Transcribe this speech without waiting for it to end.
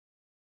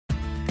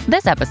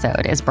This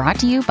episode is brought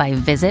to you by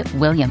Visit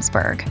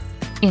Williamsburg.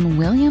 In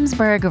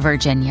Williamsburg,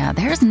 Virginia,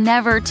 there's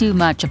never too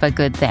much of a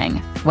good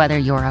thing. Whether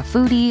you're a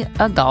foodie,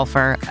 a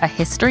golfer, a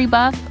history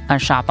buff, a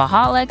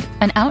shopaholic,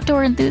 an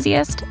outdoor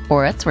enthusiast,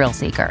 or a thrill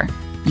seeker,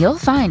 you'll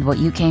find what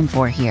you came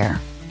for here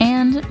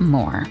and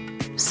more.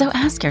 So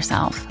ask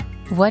yourself,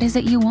 what is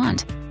it you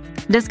want?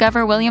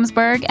 Discover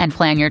Williamsburg and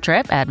plan your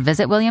trip at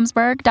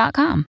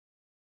visitwilliamsburg.com.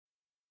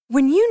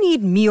 When you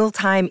need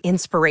mealtime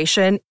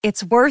inspiration,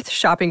 it's worth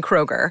shopping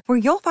Kroger, where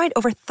you'll find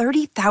over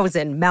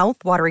 30,000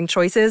 mouth-watering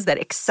choices that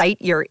excite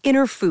your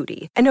inner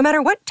foodie. And no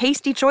matter what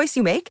tasty choice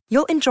you make,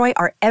 you'll enjoy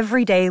our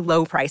everyday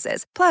low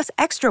prices, plus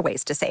extra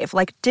ways to save,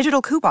 like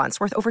digital coupons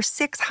worth over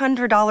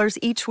 $600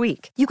 each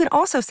week. You can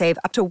also save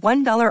up to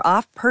 $1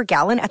 off per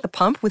gallon at the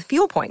pump with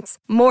fuel points.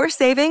 More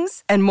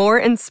savings and more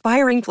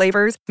inspiring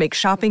flavors make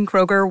shopping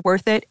Kroger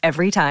worth it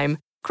every time.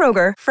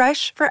 Kroger,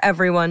 fresh for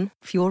everyone.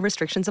 Fuel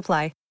restrictions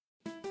apply.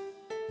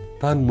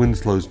 Don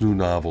Winslow's new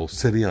novel,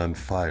 City on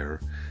Fire,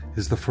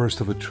 is the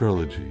first of a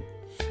trilogy,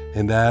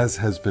 and as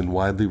has been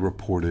widely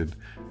reported,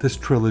 this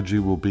trilogy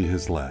will be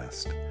his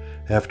last.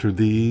 After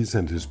these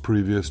and his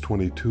previous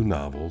 22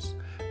 novels,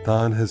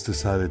 Don has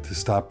decided to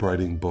stop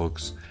writing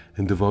books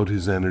and devote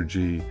his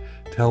energy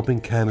to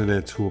helping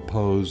candidates who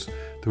oppose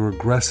the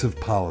regressive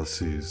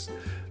policies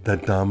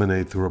that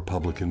dominate the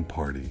Republican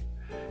Party.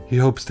 He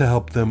hopes to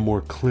help them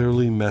more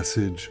clearly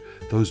message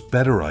those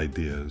better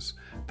ideas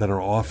that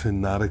are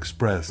often not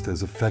expressed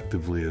as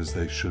effectively as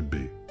they should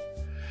be.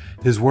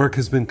 His work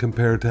has been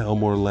compared to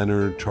Elmore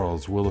Leonard,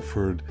 Charles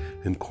Willeford,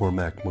 and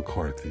Cormac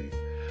McCarthy.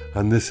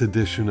 On this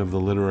edition of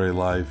The Literary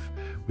Life,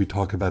 we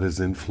talk about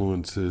his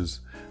influences,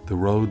 the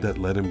road that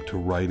led him to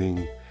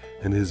writing,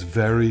 and his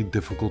very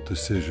difficult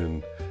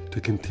decision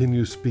to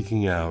continue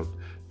speaking out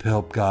to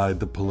help guide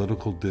the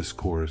political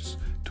discourse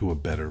to a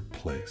better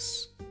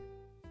place.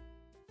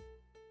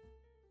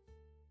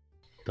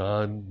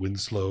 Don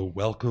Winslow,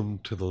 welcome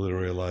to The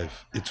Literary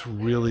Life. It's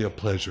really a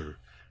pleasure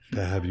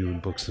to have you in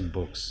Books and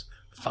Books,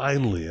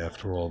 finally,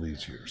 after all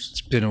these years.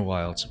 It's been a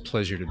while. It's a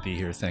pleasure to be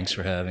here. Thanks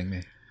for having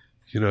me.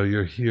 You know,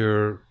 you're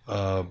here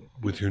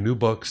with your new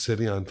book,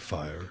 City on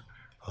Fire.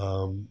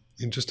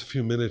 In just a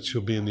few minutes,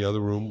 you'll be in the other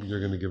room.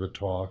 You're going to give a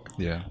talk.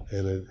 Yeah.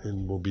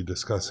 And we'll be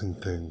discussing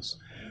things.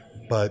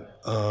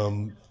 But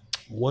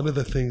one of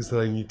the things that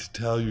I need to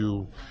tell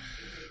you,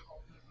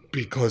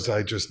 because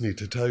I just need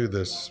to tell you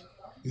this,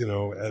 you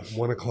know, at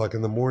 1 o'clock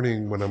in the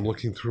morning when I'm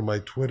looking through my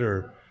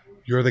Twitter,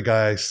 you're the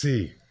guy I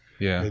see.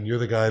 Yeah. And you're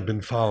the guy I've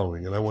been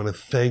following. And I want to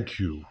thank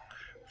you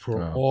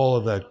for all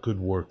of that good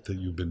work that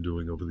you've been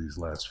doing over these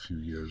last few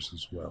years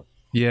as well.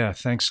 Yeah,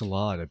 thanks a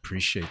lot. I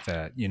appreciate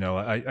that. You know,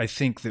 I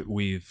think that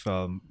we've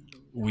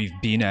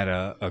been at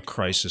a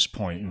crisis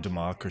point in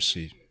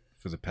democracy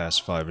for the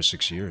past 5 or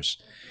 6 years.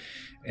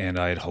 And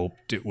I had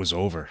hoped it was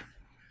over,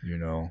 you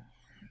know,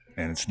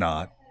 and it's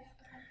not.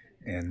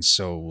 And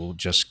so we'll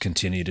just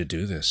continue to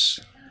do this.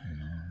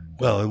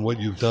 Well, and what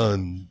you've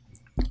done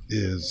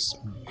is,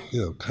 you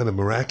know, kind of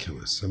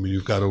miraculous. I mean,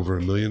 you've got over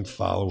 1 million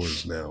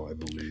followers now, I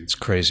believe. It's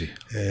crazy.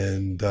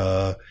 And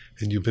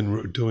you've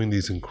been doing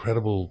these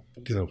incredible,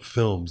 you know,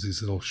 films,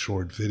 these little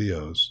short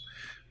videos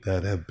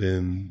that have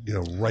been, you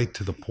know, right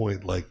to the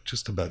point, like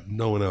just about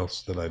no one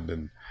else that I've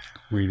been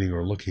reading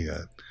or looking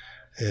at.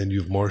 And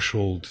you've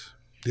marshaled,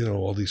 you know,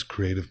 all these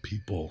creative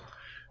people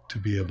to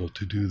be able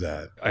to do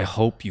that. I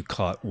hope you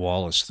caught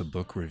Wallace, the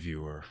book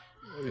reviewer.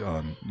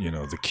 You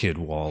know, the kid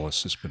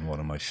Wallace has been one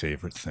of my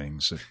favorite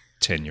things. A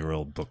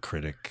 10-year-old book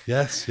critic.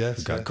 Yes. Who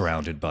got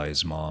grounded by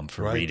his mom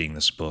for reading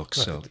this book.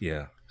 Right. So,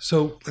 yeah.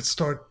 So let's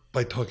start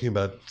by talking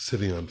about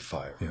City on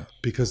Fire. Yeah.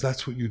 Because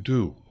that's what you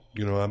do.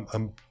 You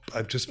know,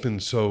 I've just been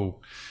so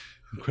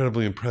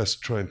incredibly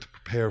impressed trying to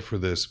prepare for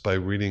this by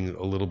reading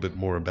a little bit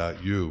more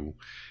about you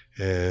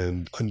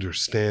and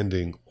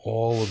understanding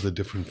all of the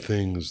different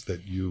things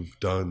that you've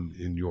done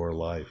in your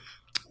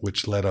life,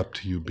 which led up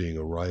to you being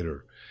a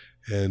writer.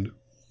 And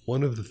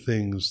one of the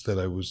things that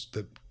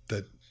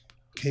that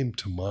came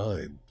to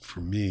mind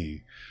for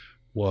me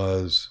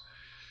was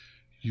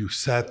you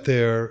sat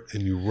there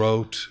and you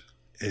wrote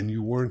and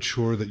you weren't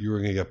sure that you were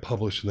going to get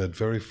published in that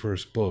very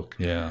first book.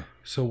 Yeah.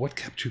 So what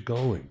kept you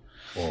going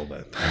all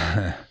that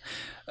time?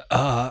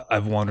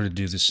 I've wanted to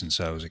do this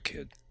since I was a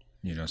kid,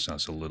 you know, since I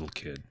was a little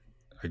kid.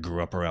 I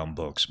grew up around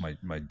books.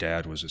 My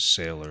dad was a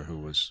sailor who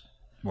was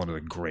one of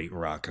the great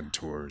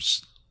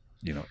raconteurs,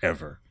 you know,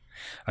 ever.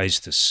 I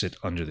used to sit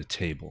under the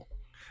table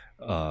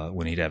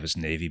when he'd have his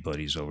Navy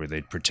buddies over.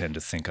 They'd pretend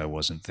to think I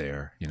wasn't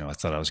there. You know, I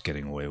thought I was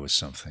getting away with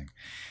something.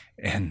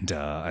 And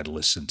I'd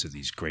listen to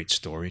these great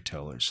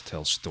storytellers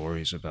tell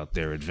stories about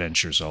their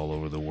adventures all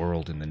over the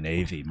world in the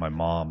Navy. My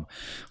mom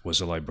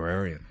was a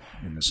librarian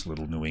in this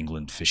little New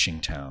England fishing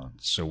town,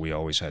 so we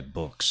always had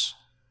books.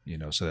 You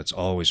know, so that's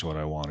always what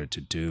I wanted to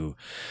do.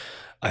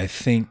 I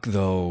think,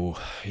 though,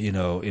 you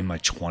know, in my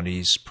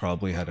 20s,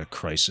 probably had a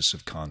crisis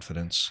of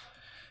confidence.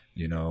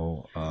 You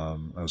know,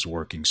 I was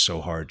working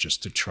so hard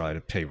just to try to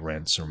pay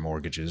rents or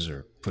mortgages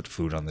or put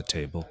food on the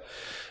table.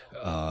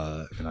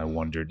 And I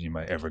wondered, am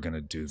I ever going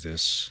to do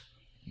this?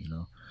 You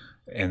know,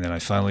 And then I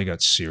finally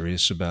got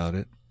serious about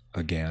it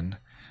again,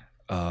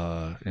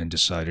 and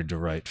decided to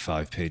write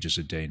 5 pages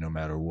a day no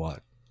matter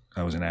what.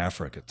 I was in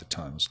Africa at the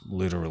time. I was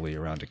literally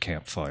around a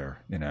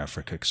campfire in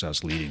Africa because I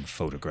was leading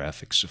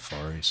photographic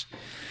safaris.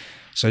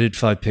 So I did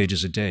 5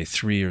 pages a day.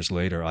 3 years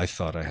later, I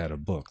thought I had a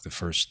book. The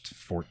first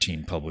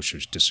 14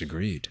 publishers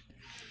disagreed.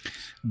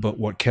 But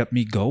what kept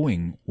me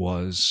going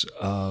was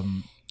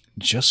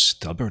just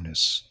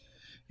stubbornness.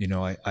 You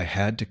know, I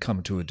had to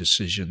come to a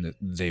decision that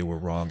they were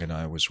wrong and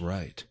I was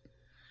right.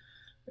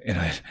 And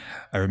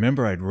I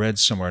remember I'd read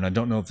somewhere, and I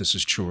don't know if this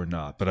is true or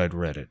not, but I'd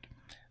read it,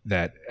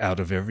 that out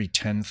of every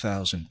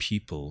 10,000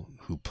 people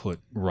who put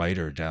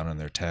writer down on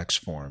their tax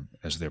form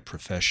as their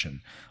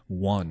profession,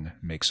 1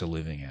 makes a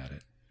living at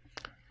it.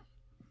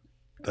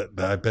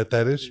 I bet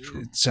that is true.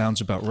 It sounds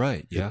about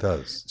right, yeah? It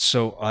does.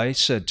 So I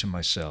said to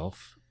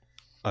myself,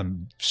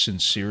 I'm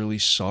sincerely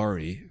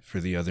sorry for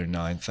the other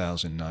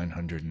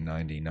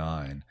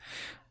 9,999,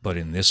 but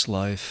in this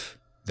life,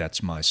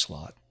 that's my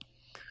slot.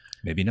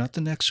 Maybe not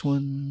the next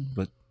one,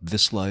 but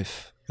this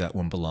life, that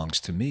one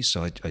belongs to me.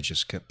 So I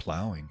just kept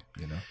plowing,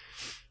 you know.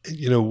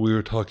 You know, we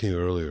were talking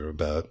earlier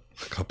about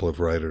a couple of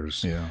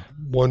writers, Yeah.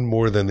 one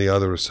more than the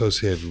other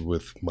associated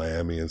with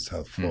Miami and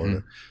South Florida,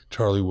 Mm-hmm.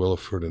 Charlie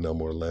Willeford and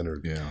Elmore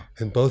Leonard. Yeah.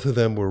 And both of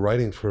them were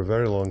writing for a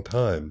very long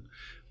time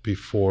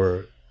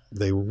before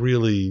they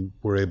really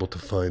were able to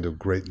find a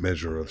great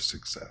measure of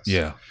success.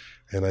 Yeah.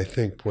 And I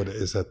think what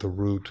is at the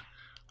root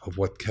of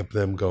what kept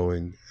them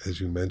going,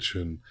 as you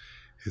mentioned,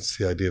 it's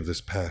the idea of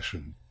this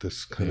passion,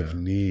 this kind of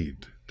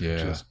need to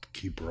just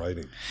keep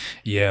writing.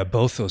 Yeah,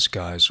 both those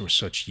guys were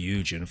such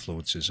huge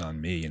influences on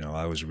me. You know,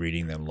 I was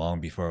reading them long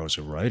before I was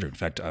a writer. In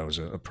fact, I was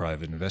a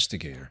private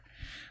investigator.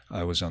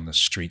 I was on the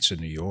streets of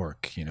New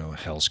York, you know,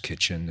 Hell's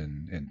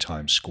Kitchen and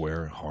Times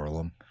Square,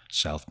 Harlem,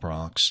 South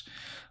Bronx,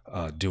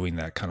 doing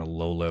that kind of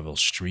low-level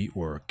street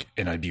work.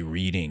 And I'd be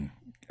reading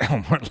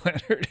Elmore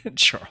Leonard and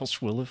Charles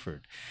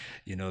Willeford.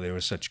 You know, they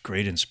were such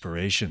great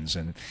inspirations.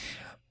 And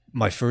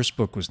my first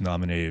book was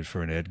nominated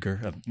for an Edgar.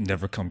 I've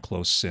never come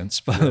close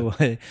since, by the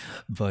way.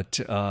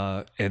 But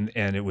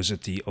and it was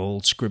at the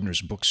old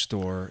Scribner's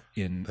bookstore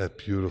in That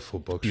beautiful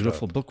bookshop.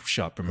 beautiful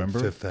bookshop. Remember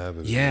on Fifth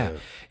Avenue.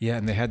 Yeah.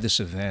 And they had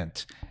this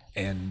event,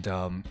 and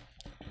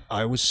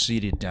I was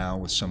seated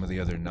down with some of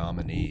the other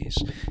nominees,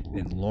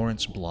 and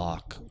Lawrence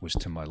Block was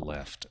to my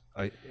left.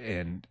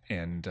 And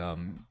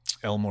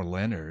Elmore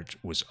Leonard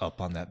was up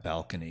on that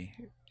balcony,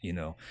 you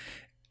know.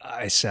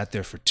 I sat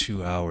there for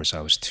 2 hours. I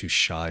was too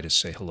shy to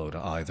say hello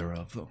to either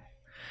of them.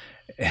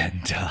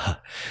 And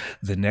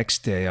the next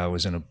day I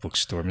was in a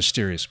bookstore,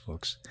 Mysterious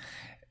Books,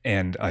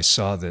 and I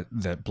saw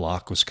that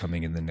Block was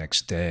coming in the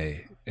next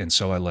day. And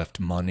so I left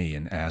money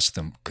and asked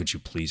them, could you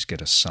please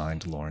get a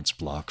signed Lawrence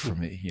Block for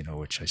me, you know,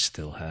 which I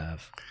still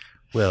have.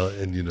 Well,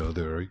 and you know,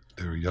 there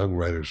are young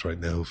writers right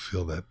now who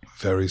feel that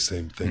very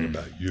same thing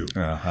about you.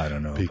 I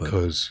don't know.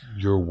 Because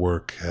your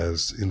work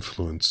has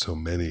influenced so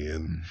many.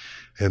 And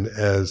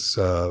as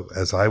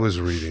I was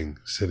reading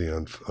City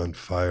on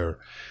Fire,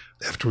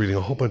 after reading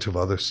a whole bunch of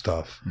other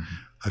stuff,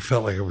 I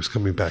felt like I was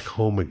coming back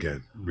home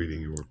again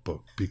reading your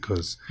book,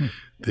 because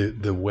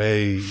the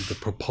way, the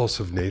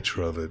propulsive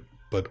nature of it,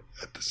 but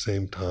at the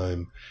same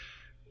time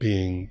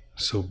being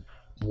so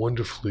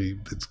wonderfully,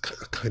 it's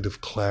a kind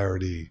of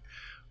clarity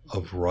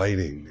of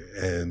writing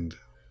and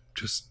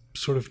just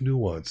sort of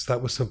nuance.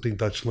 That was something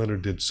Dutch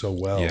Leonard did so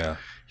well. Yeah.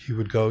 He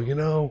would go, you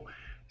know,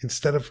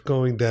 instead of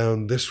going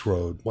down this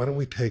road, why don't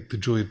we take the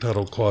Julia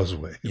Tuttle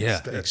Causeway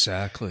instead?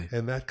 Exactly.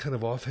 And that kind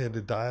of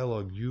offhanded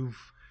dialogue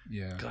you've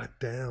got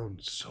down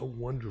so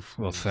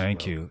wonderfully. Well,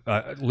 thank you.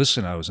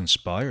 Listen, I was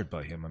inspired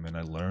by him. I mean,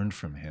 I learned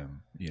from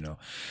him, you know.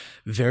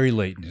 Very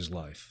late in his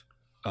life,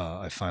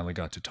 I finally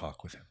got to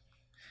talk with him.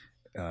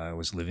 I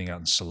was living out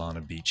in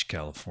Solana Beach,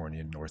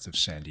 California, north of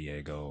San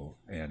Diego,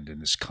 and in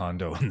this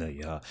condo, and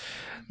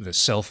the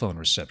cell phone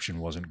reception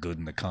wasn't good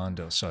in the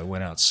condo, so I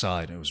went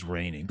outside, and it was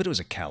raining, but it was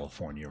a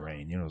California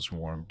rain, you know, it was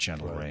warm,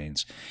 gentle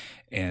rains,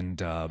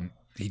 and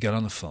he got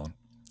on the phone,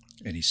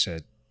 and he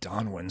said,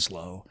 Don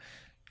Winslow,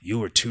 you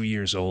were 2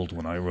 years old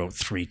when I wrote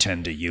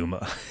 310 to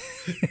Yuma.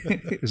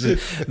 It was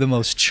the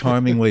most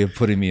charming way of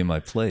putting me in my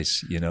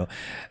place, you know,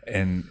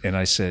 and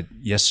I said,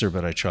 yes, sir,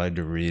 but I tried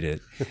to read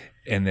it.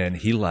 And then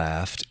he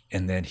laughed,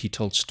 and then he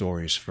told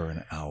stories for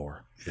an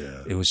hour.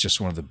 Yeah. It was just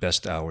one of the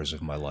best hours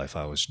of my life.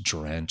 I was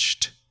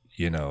drenched,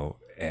 you know.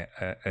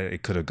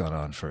 It could have gone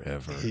on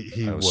forever.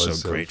 He I was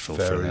so grateful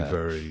for that.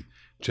 Very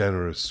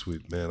generous,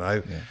 sweet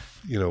man.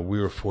 You know, we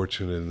were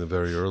fortunate in the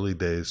very early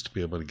days to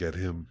be able to get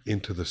him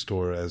into the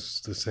store,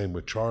 as the same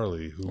with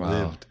Charlie, who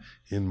lived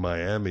in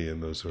Miami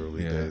in those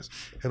early days.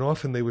 And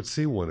often they would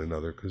see one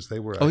another because they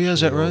were actually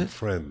is that old right?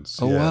 friends.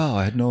 Oh, wow,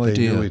 I had no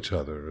idea. They knew each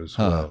other as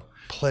well.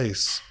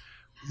 Place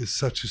is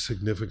such a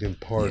significant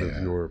part of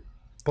your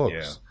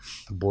books.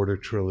 The Border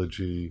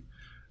Trilogy,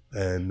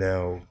 and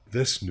now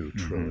this new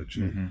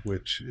trilogy,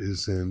 which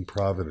is in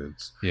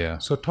Providence. Yeah.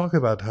 So talk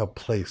about how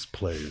place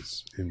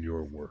plays in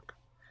your work.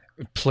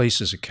 Place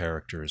is a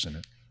character, isn't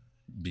it?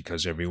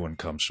 Because everyone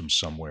comes from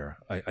somewhere.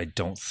 I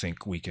don't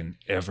think we can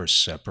ever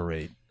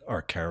separate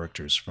our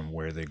characters from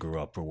where they grew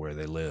up or where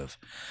they live.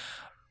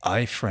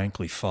 I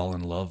frankly fall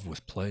in love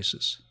with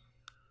places.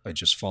 I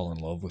just fall in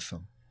love with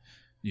them.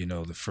 You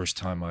know, the first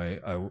time I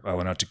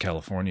went out to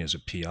California as a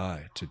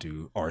PI to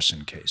do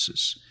arson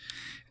cases,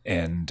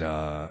 and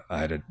I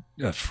had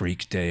a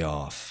freak day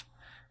off,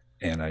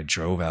 and I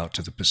drove out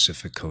to the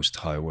Pacific Coast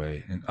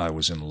Highway, and I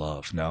was in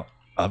love. Now,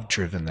 I've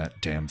driven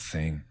that damn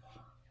thing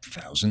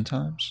 1,000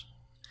 times.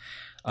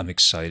 I'm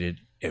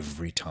excited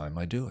every time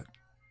I do it.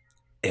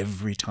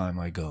 Every time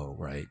I go,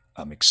 right,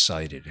 I'm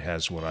excited. It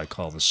has what I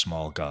call the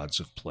small gods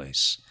of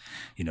place.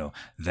 You know,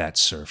 that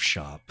surf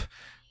shop,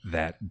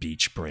 that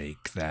beach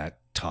break, that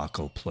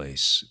taco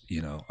place,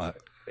 you know.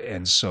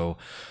 And so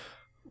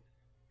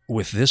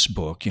with this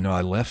book, you know,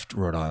 I left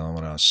Rhode Island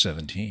when I was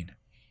 17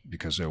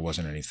 because there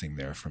wasn't anything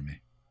there for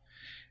me.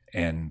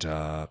 And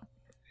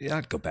yeah,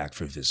 I'd go back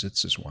for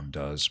visits, as one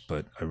does,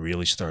 but I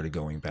really started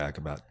going back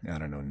about,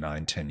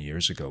 9-10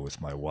 years ago with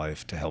my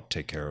wife to help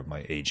take care of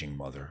my aging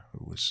mother,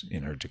 who was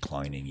in her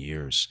declining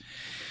years,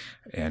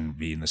 and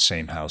be in the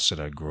same house that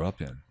I grew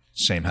up in,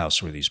 same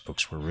house where these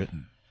books were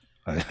written.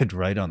 I'd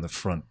write on the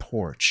front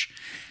porch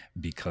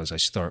because I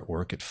start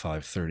work at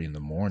 5:30 in the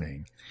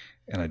morning,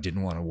 and I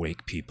didn't want to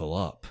wake people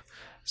up.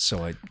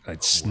 So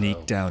I'd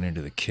sneak down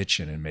into the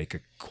kitchen and make a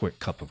quick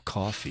cup of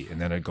coffee,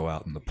 and then I'd go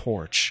out on the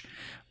porch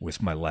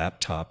with my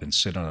laptop and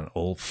sit on an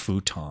old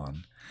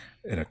futon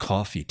and a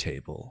coffee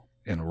table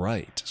and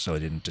write, so I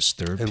didn't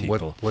disturb people.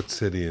 And what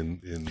city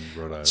in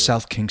Rhode Island?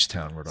 South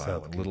Kingstown, Rhode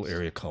Island, a little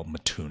area called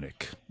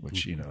Matunic,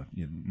 which,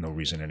 no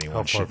reason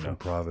anyone should know. How far from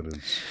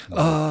Providence?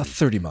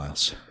 30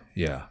 miles.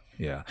 Yeah.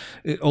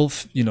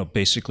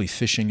 Basically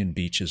fishing and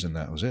beaches, and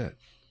that was it.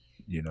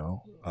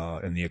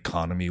 And the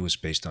economy was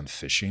based on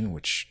fishing,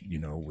 which,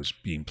 was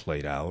being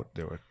played out.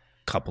 There were a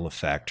couple of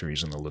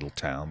factories in the little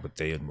town, but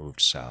they had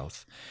moved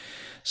south.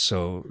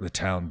 So the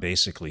town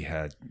basically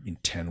had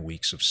 10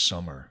 weeks of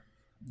summer,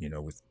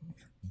 with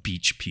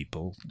beach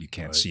people. You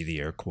can't see the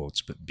air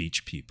quotes, but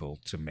beach people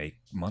to make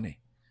money.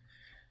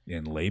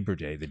 And Labor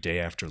Day, the day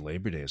after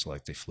Labor Day, is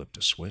like they flipped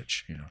a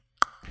switch,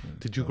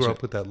 Did you grow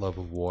up with that love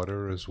of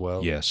water as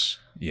well? Yes.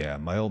 Yeah.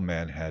 My old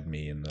man had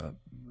me in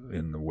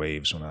the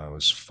waves when I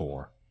was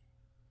 4.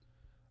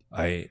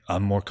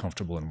 I'm more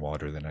comfortable in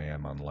water than I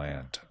am on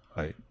land.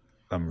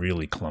 I'm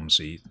really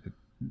clumsy.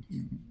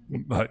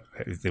 But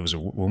there was a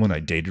woman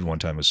I dated one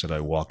time who said I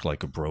walked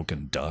like a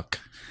broken duck.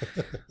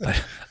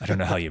 I don't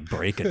know how you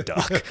break a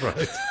duck.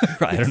 Right.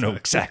 I don't know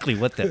exactly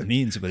what that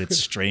means, but it's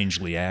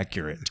strangely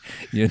accurate,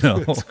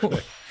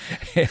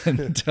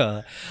 And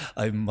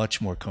I'm much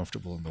more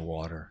comfortable in the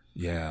water.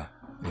 Yeah.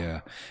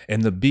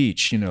 And the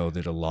beach,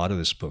 that a lot of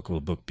this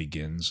book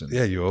begins. And,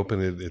 yeah, you open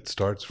it, it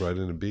starts right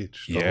in a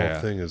beach. The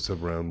whole thing is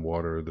around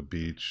water, the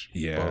beach,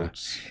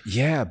 boats.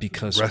 Yeah,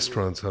 because...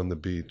 restaurants on the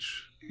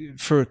beach.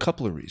 For a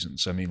couple of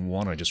reasons. I mean,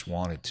 one, I just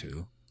wanted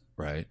to,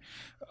 right?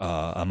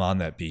 I'm on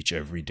that beach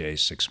every day,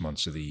 6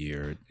 months of the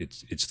year.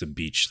 It's the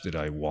beach that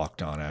I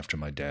walked on after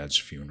my dad's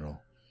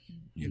funeral,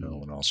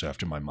 and also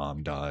after my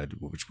mom died,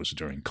 which was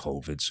during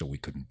COVID, so we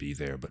couldn't be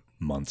there, but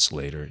months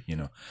later,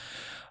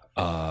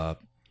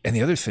 And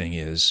the other thing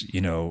is,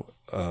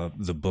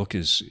 the book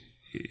is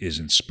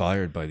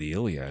inspired by the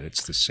Iliad.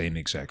 It's the same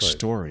exact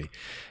story.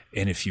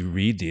 And if you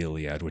read the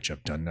Iliad, which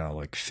I've done now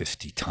like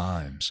 50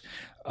 times,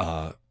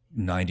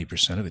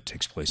 90% of it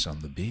takes place on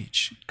the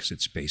beach because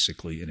it's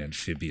basically an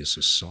amphibious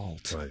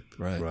assault.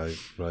 Right.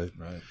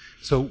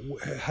 So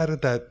how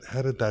did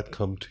that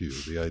come to you?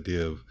 The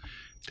idea of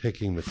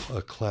taking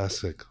a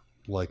classic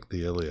like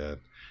the Iliad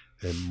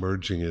and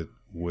merging it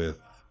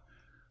with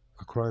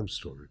a crime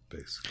story,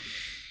 basically.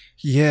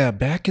 Yeah,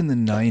 back in the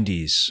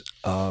 90s,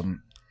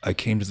 I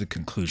came to the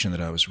conclusion that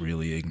I was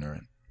really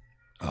ignorant.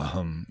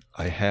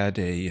 I had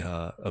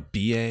a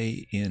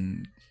BA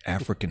in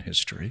African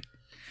history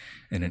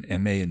and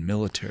an MA in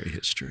military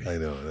history. I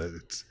know.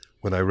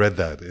 When I read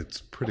that,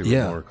 it's pretty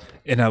remarkable.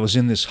 And I was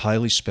in this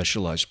highly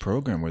specialized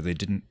program where they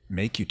didn't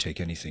make you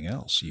take anything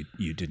else.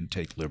 You didn't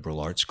take liberal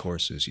arts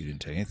courses. You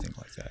didn't take anything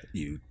like that.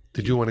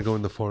 Did you want to go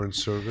in the Foreign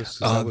Service?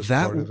 Part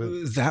of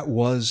it? That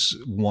was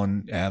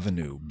one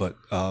avenue, but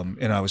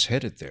and I was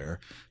headed there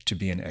to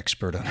be an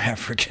expert on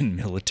African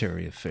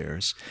military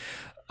affairs,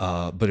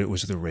 but it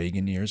was the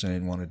Reagan years, and I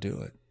didn't want to do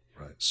it.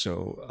 Right.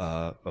 So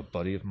a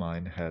buddy of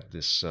mine had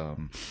this.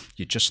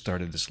 He just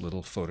started this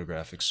little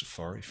photographic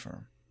safari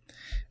firm,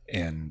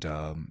 and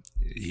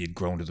he had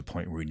grown to the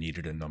point where he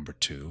needed a number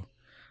 2.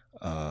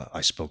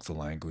 I spoke the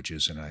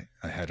languages, and I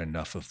had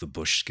enough of the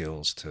bush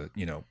skills to,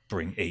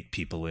 bring 8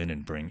 people in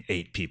and bring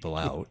 8 people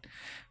out.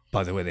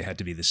 By the way, they had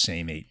to be the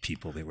same 8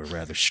 people. They were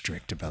rather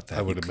strict about that.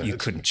 I would imagine. You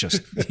couldn't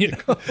just,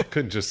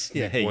 couldn't just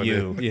hey,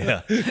 you, in.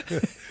 Yeah.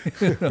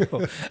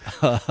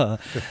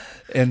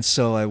 And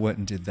so I went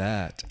and did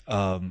that.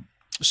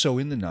 So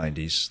in the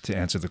 90s, to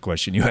answer the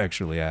question you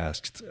actually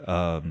asked,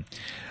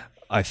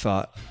 I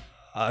thought,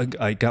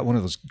 I got one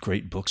of those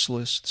great books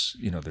lists.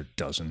 There are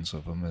dozens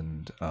of them,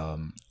 and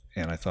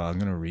I thought I'm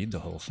going to read the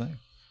whole thing.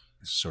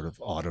 It's sort of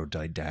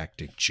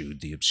autodidactic,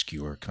 Jude the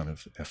Obscure kind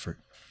of effort.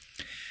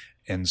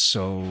 And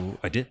so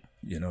I did.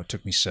 It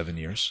took me 7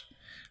 years.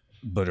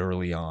 But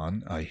early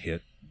on, I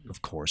hit,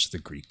 of course, the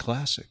Greek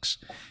classics.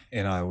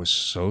 And I was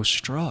so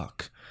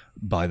struck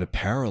by the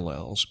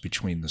parallels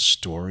between the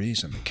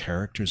stories and the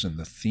characters and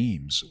the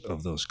themes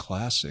of those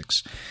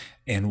classics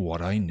and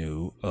what I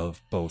knew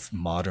of both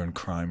modern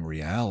crime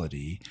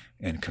reality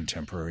and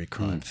contemporary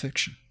crime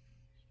fiction.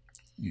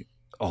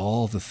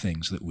 All the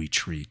things that we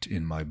treat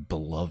in my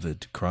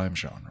beloved crime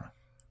genre,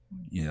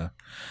 they'd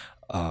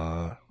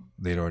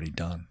already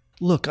done.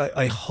 Look,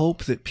 I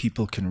hope that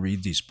people can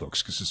read these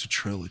books, because it's a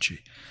trilogy,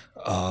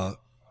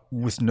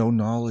 with no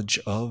knowledge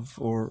of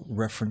or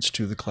reference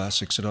to the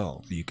classics at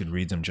all. You could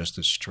read them just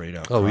as straight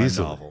out crime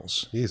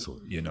novels.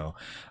 Easily.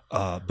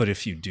 But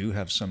if you do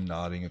have some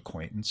nodding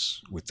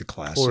acquaintance with the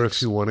classics. Or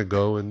if you want to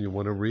go and you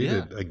want to read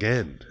it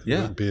again, it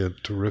would be a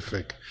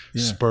terrific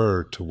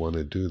spur to want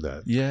to do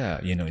that.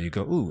 Yeah, you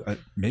go, ooh,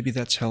 maybe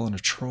that's Helen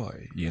of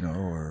Troy,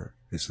 or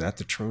is that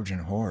the Trojan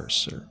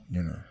horse, or,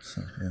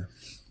 so, yeah.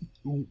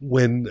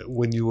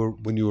 When you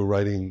were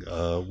writing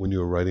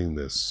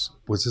this,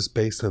 was this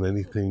based on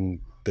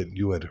anything that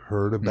you had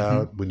heard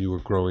about when you were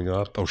growing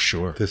up? Oh,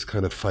 sure. This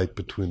kind of fight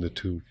between the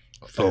two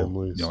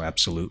families? Oh, no,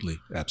 absolutely.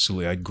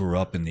 I grew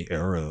up in the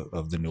era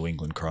of the New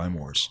England crime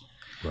wars.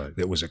 Right.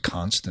 It was a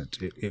constant.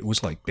 It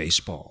was like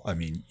baseball. I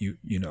mean, you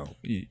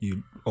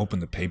open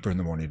the paper in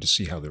the morning to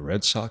see how the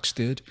Red Sox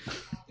did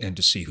and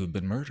to see who'd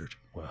been murdered.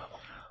 Wow.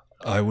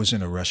 I was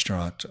in a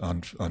restaurant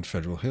on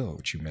Federal Hill,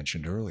 which you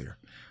mentioned earlier.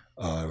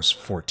 I was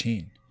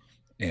 14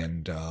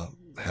 and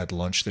had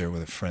lunch there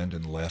with a friend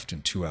and left,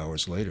 and 2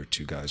 hours later,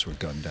 2 guys were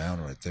gunned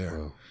down right there.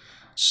 Wow.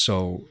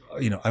 So,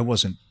 I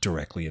wasn't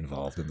directly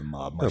involved in the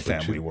mob. My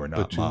family were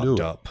not mobbed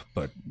up,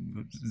 but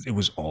it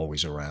was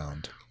always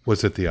around.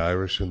 Was it the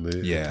Irish and the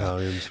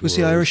Italians? It was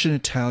the Irish and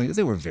Italians.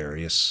 There were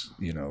various,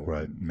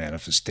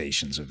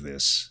 manifestations of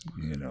this,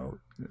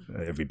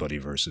 everybody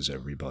versus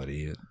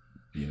everybody.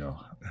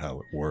 How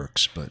it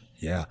works. But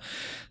yeah,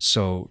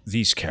 so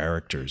these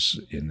characters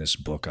in this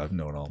book I've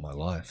known all my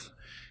life.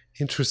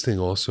 Interesting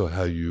also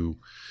how you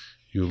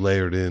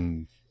layered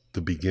in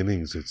the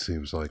beginnings, it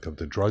seems like, of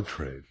the drug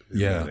trade in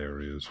that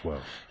area as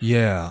well.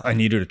 Yeah, I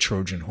needed a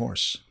Trojan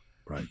horse.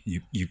 Right.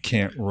 You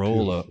can't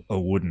roll a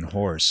wooden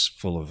horse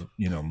full of,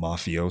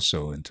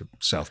 mafioso into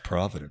South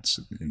Providence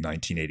in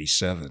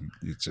 1987.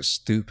 It's just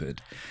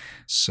stupid.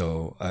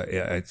 So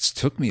it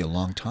took me a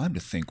long time to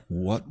think,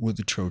 what would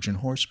the Trojan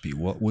horse be?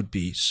 What would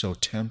be so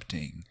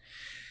tempting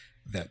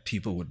that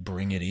people would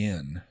bring it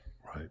in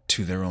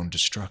to their own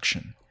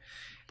destruction?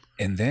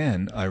 And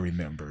then I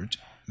remembered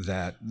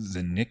that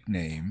the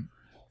nickname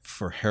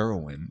for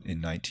heroin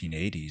in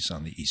 1980s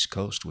on the East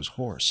Coast was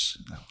horse.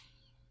 Now,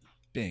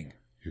 bing.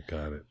 You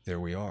got it. There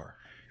we are.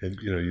 And,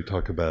 you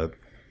talk about,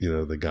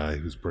 the guy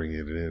who's bringing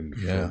it in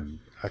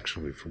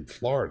from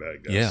Florida, I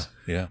guess.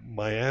 Yeah.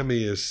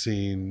 Miami is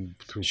seen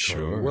through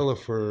Charlie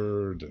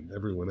Willeford and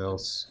everyone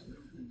else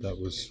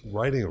that was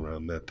writing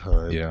around that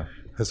time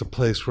as a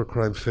place where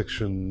crime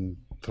fiction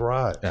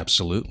thrived.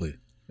 Absolutely.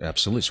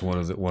 It's one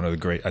of the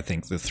great, I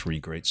think the 3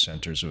 great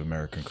centers of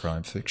American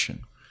crime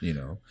fiction,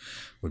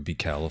 would be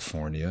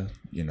California,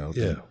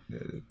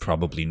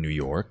 probably New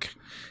York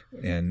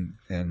and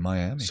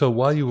Miami. So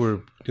while you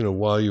were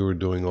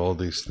doing all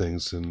these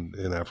things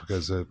in Africa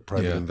as a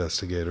private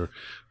investigator,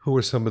 who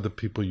were some of the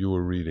people you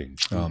were reading?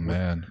 Oh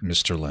man,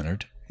 Mr.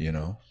 Leonard,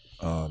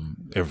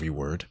 every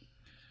word,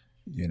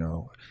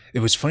 It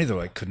was funny though,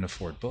 I couldn't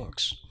afford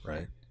books,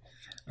 right?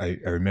 I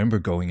remember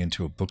going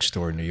into a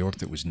bookstore in New York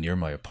that was near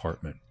my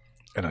apartment,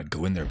 and I'd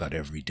go in there about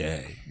every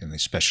day, and they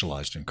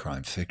specialized in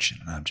crime fiction,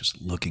 and I'm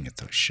just looking at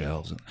those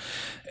shelves,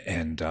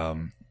 and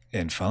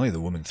finally the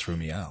woman threw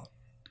me out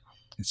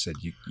and said,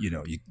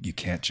 you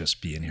can't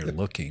just be in here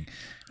looking.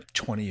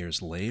 20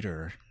 years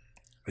later,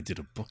 I did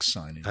a book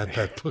signing at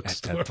that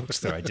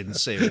bookstore. I didn't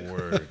say a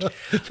word.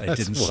 I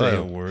didn't say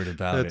a word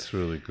about it. That's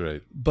really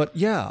great. But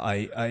yeah,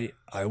 I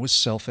was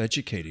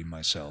self-educating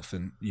myself,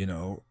 and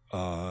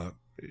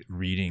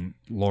reading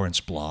Lawrence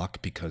Block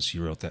because he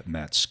wrote that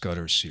Matt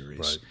Scudder series.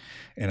 Right.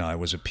 And I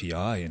was a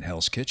PI in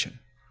Hell's Kitchen,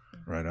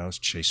 right? I was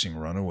chasing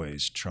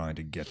runaways, trying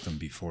to get them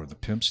before the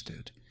pimps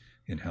did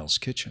in Hell's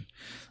Kitchen.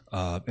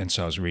 And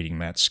so I was reading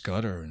Matt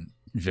Scudder and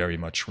very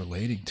much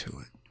relating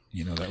to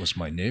it. That was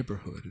my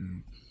neighborhood.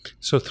 And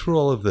so through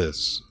all of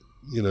this,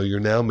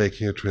 you're now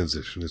making a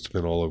transition. It's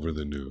been all over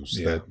the news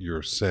that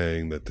you're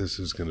saying that this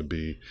is going to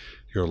be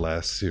your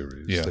last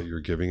series, that you're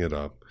giving it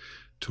up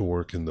to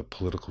work in the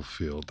political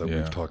field that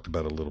we've talked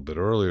about a little bit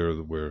earlier,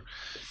 where,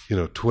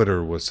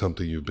 Twitter was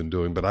something you've been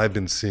doing, but I've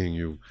been seeing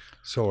you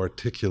so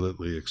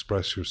articulately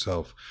express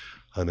yourself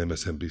on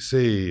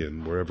MSNBC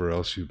and wherever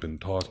else you've been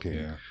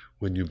talking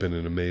when you've been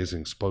an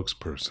amazing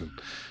spokesperson.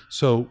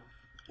 So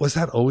was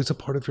that always a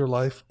part of your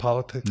life,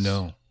 politics?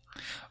 No.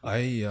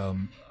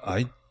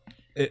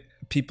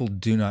 People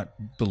do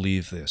not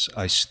believe this.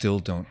 I still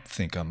don't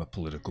think I'm a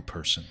political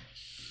person.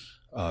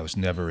 I was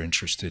never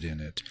interested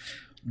in it.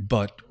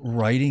 But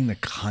writing the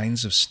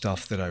kinds of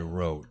stuff that I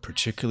wrote,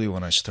 particularly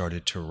when I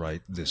started to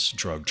write this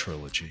drug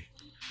trilogy,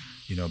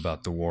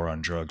 about the war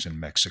on drugs in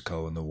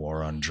Mexico and the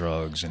war on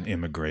drugs and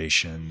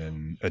immigration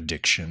and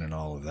addiction and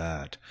all of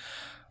that,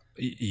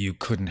 you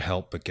couldn't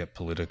help but get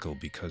political,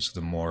 because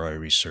the more I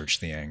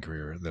researched, the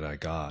angrier that I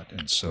got.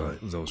 And so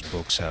those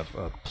books have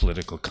a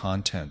political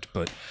content.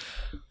 But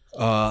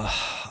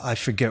I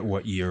forget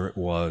what year it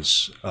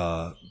was.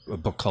 A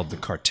book called The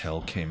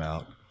Cartel came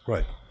out,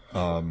 Right.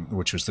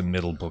 Which was the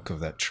middle book of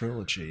that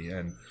trilogy.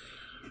 And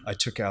I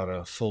took out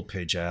a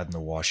full-page ad in the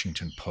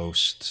Washington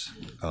Post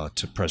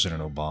to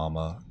President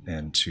Obama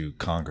and to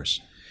Congress,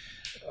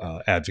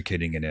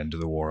 advocating an end to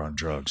the war on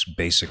drugs,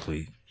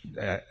 basically,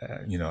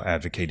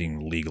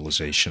 advocating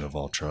legalization of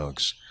all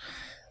drugs.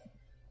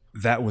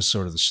 That was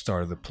sort of the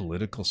start of the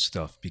political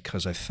stuff,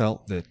 because I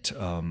felt that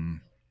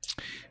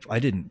if I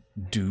didn't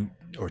do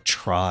or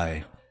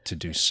try to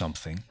do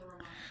something,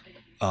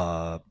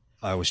 I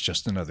was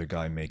just another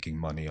guy making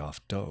money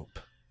off dope.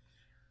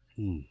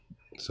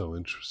 So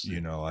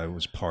interesting. I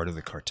was part of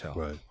the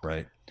cartel.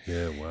 Right.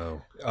 Yeah,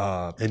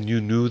 wow. And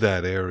you knew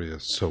that area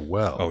so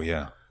well. Oh,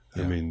 yeah.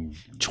 I mean,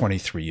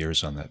 23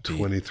 years on that beat.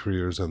 23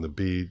 years on the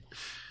beat.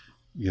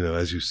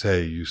 As you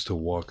say, you used to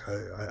walk.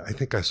 I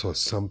think I saw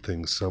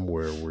something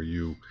somewhere where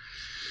you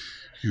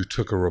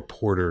took a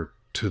reporter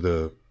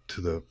to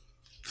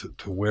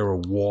where a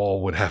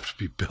wall would have to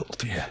be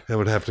built. Yeah. It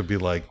would have to be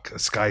like a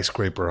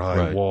skyscraper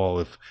high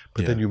wall.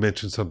 But then you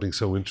mentioned something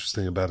so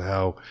interesting about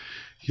how,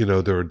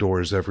 there are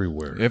doors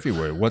everywhere.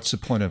 Everywhere. What's the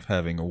point of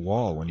having a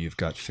wall when you've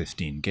got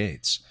 15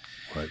 gates?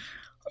 Right.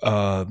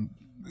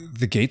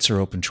 The gates are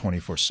open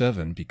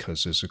 24/7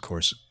 because there's, of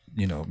course,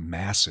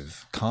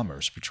 massive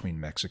commerce between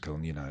Mexico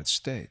and the United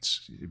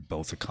States.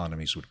 Both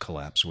economies would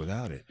collapse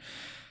without it.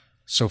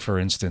 So, for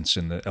instance,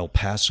 in the El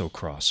Paso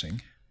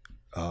crossing,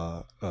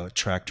 a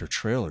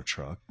tractor-trailer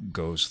truck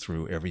goes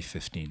through every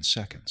 15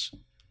 seconds.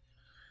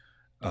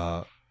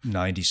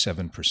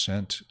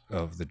 97%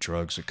 of the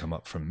drugs that come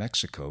up from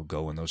Mexico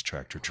go in those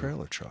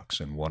tractor-trailer trucks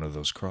in one of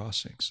those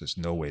crossings. There's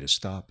no way to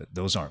stop it.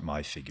 Those aren't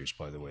my figures,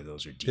 by the way.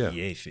 Those are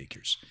DEA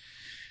figures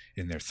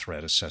in their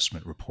threat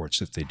assessment reports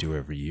that they do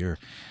every year.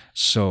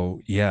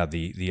 So,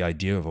 the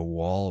idea of a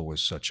wall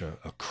was such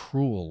a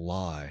cruel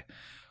lie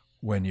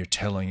when you're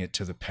telling it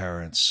to the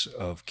parents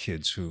of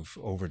kids who've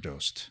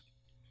overdosed.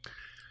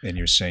 And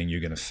you're saying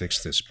you're going to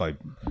fix this by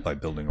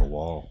building a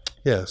wall.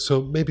 Yeah,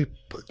 so maybe,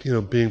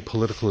 being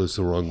political is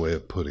the wrong way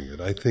of putting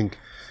it. I think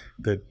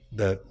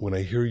that when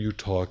I hear you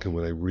talk and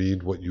when I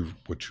read what you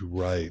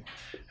write,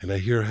 and I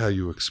hear how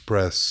you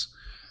express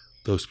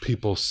those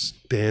people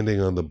standing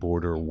on the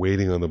border,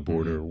 waiting on the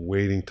border,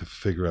 waiting to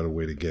figure out a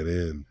way to get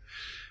in,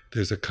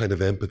 there's a kind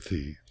of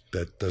empathy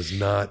that does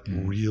not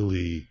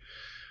really,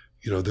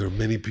 there are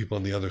many people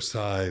on the other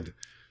side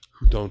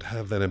who don't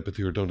have that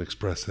empathy or don't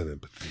express that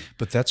empathy.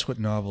 But that's what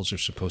novels are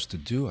supposed to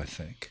do, I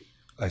think.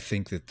 I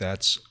think that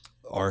that's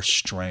our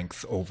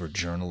strength over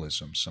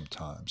journalism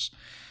sometimes.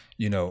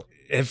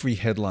 Every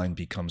headline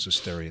becomes a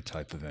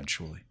stereotype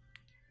eventually,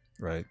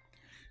 right?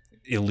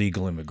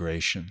 Illegal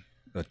immigration,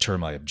 a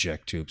term I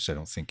object to because I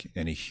don't think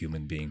any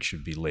human being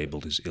should be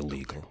labeled as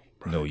illegal.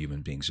 Right. No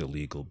human being's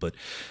illegal, but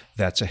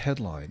that's a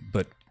headline.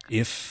 But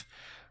if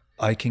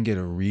I can get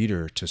a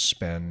reader to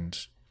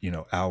spend,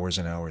 hours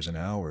and hours and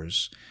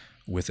hours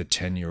with a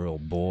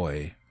 10-year-old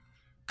boy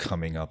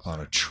coming up on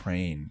a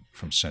train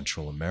from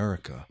Central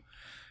America,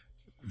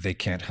 they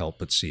can't help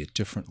but see it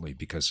differently,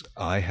 because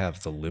I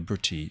have the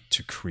liberty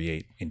to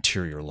create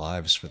interior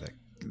lives for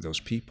those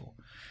people,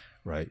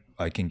 right?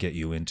 I can get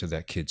you into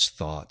that kid's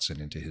thoughts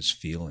and into his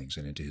feelings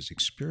and into his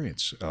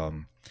experience.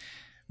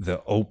 The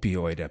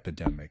opioid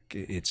epidemic,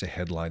 it's a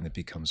headline that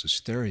becomes a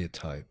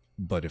stereotype.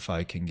 But if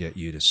I can get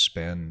you to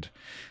spend,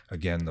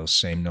 again, those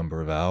same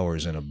number of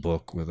hours in a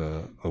book with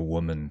a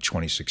woman,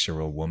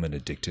 26-year-old woman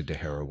addicted to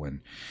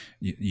heroin,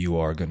 you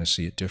are going to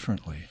see it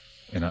differently.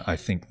 And I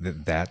think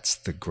that that's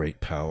the great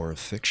power of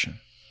fiction.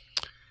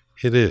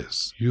 It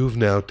is. You've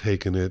now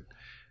taken it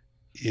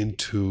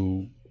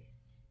into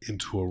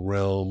a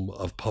realm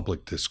of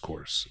public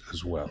discourse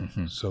as well.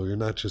 Mm-hmm. So you're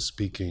not just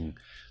speaking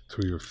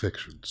through your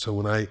fiction. So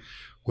when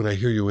I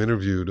hear you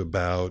interviewed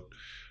about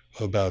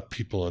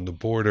people on the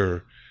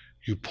border,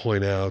 you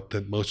point out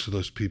that most of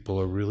those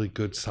people are really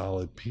good,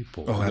 solid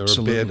people. Oh, and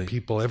absolutely. There are bad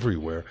people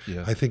everywhere.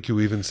 Yeah. I think you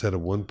even said at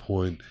one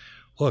point,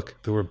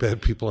 look, there were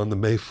bad people on the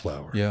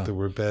Mayflower. Yeah. There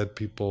were bad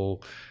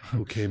people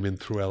who came in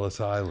through Ellis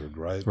Island,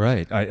 right?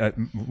 Right.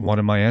 One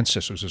of my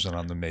ancestors was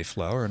on the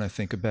Mayflower, and I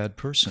think a bad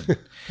person.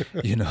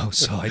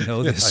 So I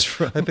know this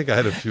from... I think I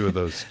had a few of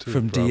those too.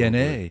 From probably.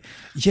 DNA.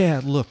 Yeah,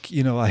 look,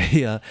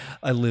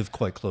 I live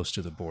quite close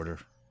to the border,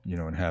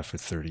 and have for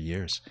 30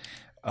 years.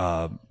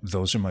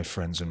 Those are my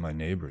friends and my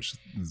neighbors.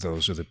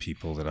 Those are the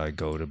people that I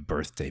go to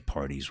birthday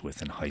parties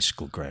with and high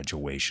school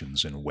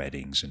graduations and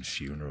weddings and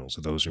funerals.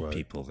 Those are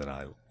people that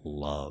I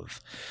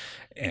love.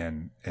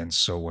 And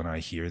so when I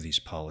hear these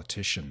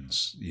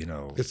politicians,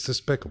 it's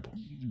despicable,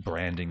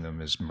 branding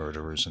them as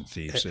murderers and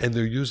thieves. And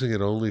they're using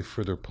it only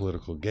for their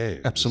political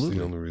gain. Absolutely. That's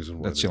the only reason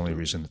why. That's the only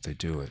reason that they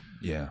do it.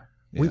 Yeah.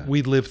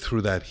 We lived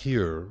through that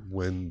here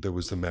when there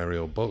was the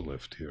Mariel boat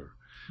lift here.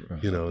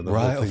 you know, the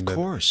right, whole thing of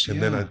course, and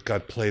yeah. then it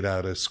got played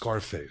out as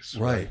Scarface,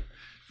 Right.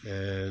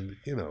 And,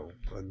 you know,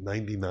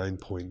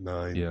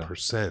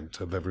 99.9%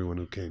 of everyone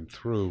who came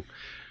through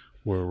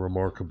were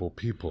remarkable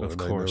people. Of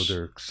and course. I know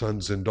their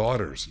sons and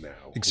daughters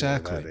now.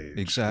 Exactly, Who are that age,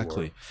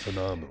 exactly. who are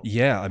phenomenal.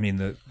 Yeah, I mean,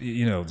 the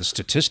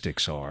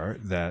statistics are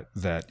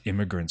that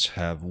immigrants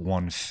have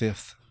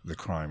 1/5 the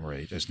crime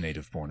rate as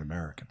native-born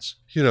Americans.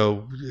 You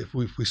know,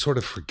 we sort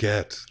of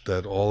forget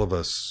that all of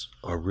us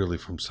are really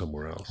from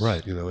somewhere else.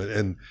 Right. You know,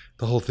 and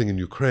the whole thing in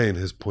Ukraine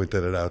has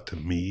pointed it out to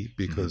me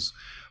because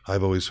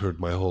I've always heard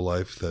my whole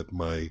life that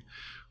my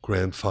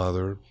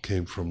grandfather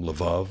came from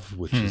Lvov,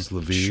 which is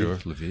Lviv. Sure,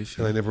 Lviv.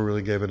 And I never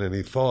really gave it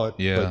any thought.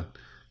 Yeah. But,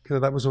 you know,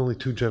 that was only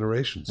 2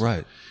 generations.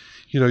 Right.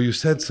 You know, you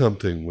said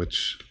something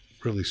which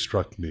really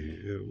struck me.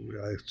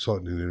 I saw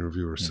it in an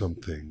interview or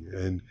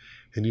something.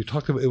 And you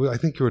talked about, I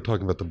think you were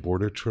talking about the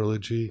Border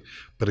Trilogy,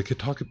 but it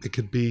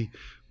could be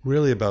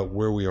really about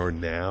where we are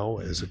now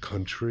as a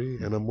country.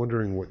 And I'm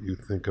wondering what you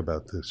think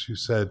about this. You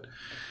said,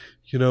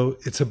 you know,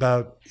 it's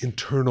about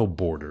internal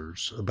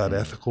borders, about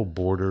ethical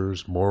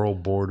borders, moral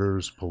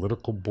borders,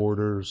 political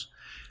borders,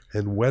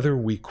 and whether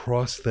we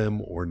cross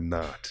them or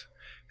not.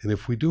 And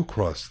if we do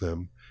cross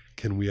them,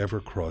 can we ever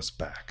cross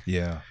back?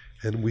 Yeah.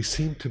 And we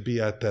seem to be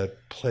at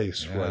that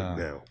place right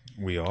now.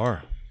 We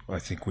are. I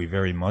think we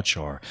very much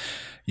are.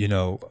 You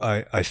know,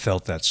 I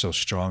felt that so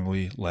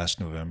strongly last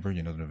November,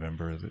 you know,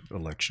 November, the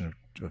election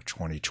of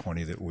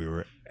 2020, that we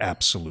were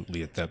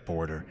absolutely at that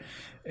border.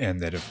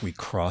 And that if we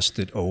crossed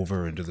it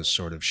over into the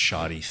sort of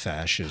shoddy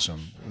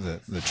fascism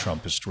that the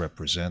Trumpists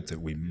represent, that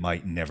we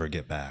might never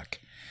get back.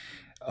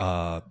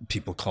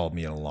 People called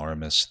me an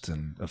alarmist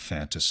and a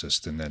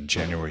fantasist, and then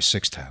January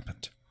 6th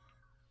happened.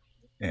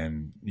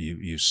 And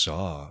you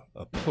saw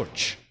a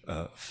putsch,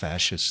 a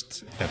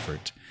fascist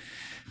effort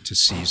to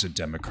seize a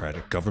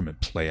democratic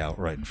government play out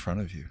right in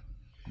front of you,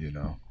 you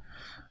know.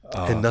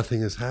 And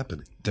nothing is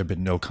happening. There have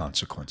been no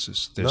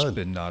consequences. There's None.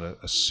 been not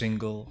a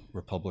single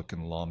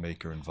Republican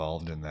lawmaker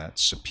involved in that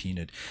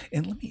subpoenaed.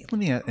 And let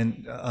me,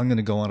 and I'm going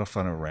to go off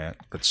on a rant,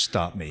 but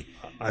stop me.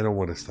 I don't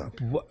want to stop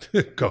you. What,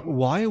 Go.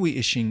 why are we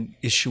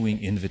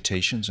issuing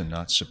invitations and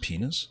not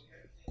subpoenas?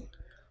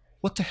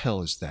 What the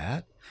hell is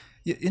that?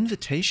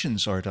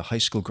 Invitations are to high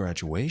school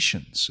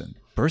graduations and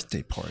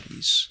birthday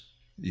parties,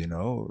 you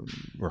know,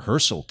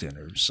 rehearsal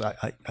dinners.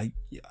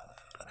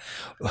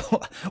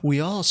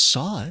 We all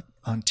saw it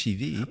on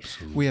TV.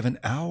 Absolutely. We have an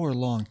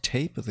hour-long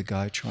tape of the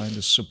guy trying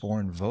to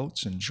suborn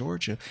votes in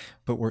Georgia,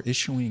 but we're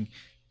issuing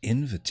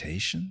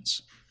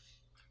invitations.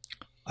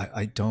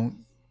 I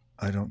don't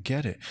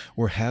get it.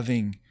 We're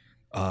having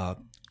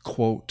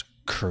quote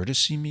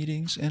courtesy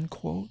meetings, end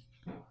quote.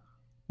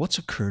 What's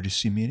a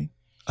courtesy meeting?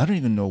 I don't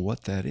even know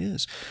what that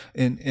is.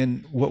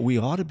 And what we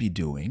ought to be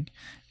doing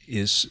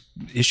is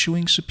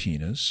issuing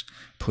subpoenas,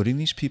 putting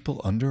these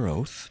people under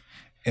oath,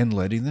 and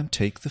letting them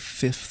take the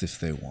fifth, if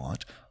they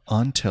want,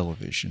 on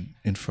television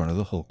in front of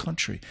the whole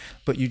country.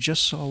 But you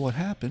just saw what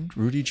happened.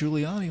 Rudy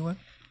Giuliani went,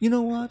 you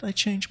know what? I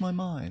changed my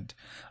mind.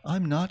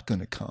 I'm not going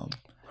to come.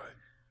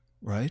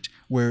 Right?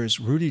 Whereas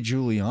Rudy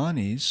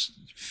Giuliani's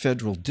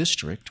federal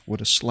district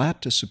would have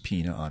slapped a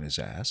subpoena on his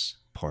ass,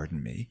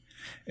 pardon me,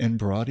 and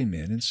brought him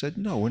in and said,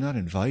 no, we're not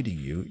inviting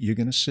you. You're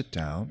going to sit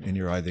down and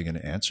you're either going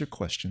to answer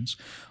questions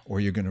or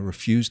you're going to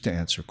refuse to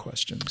answer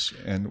questions,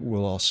 and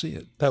we'll all see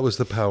it. That was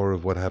the power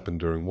of what happened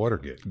during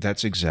Watergate.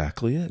 That's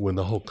exactly it. When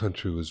the whole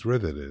country was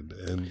riveted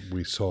and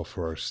we saw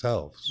for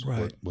ourselves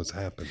Right. what was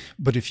happening.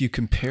 But if you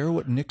compare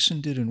what Nixon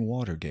did in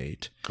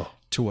Watergate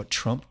to what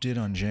Trump did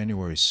on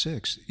January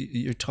 6th,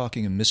 you're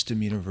talking a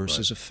misdemeanor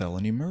versus a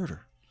felony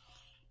murder.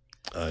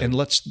 And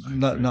let's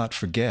not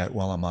forget,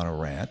 while I'm on a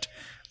rant,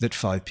 that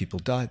 5 people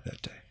died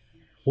that day.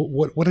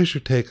 What is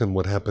your take on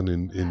what happened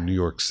in New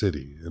York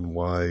City and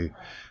why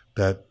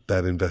that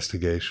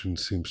investigation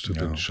seems to have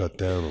been shut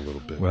down a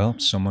little bit? Well,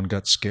 someone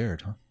got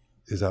scared, huh?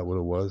 Is that what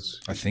it was?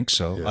 I think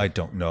so. Yeah. I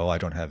don't know. I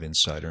don't have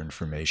insider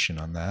information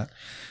on that,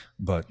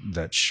 but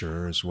that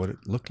sure is what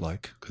it looked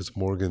like. Because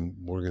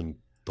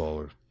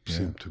Morgenthaler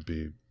seemed to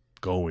be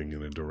going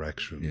in a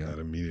direction that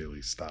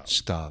immediately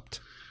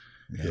stopped.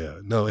 Yeah.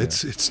 No,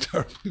 it's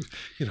terrible.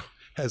 You know,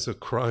 as a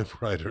crime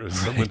writer,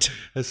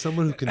 as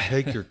someone who can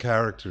take your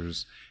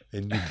characters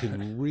and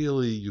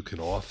you can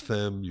off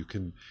them, you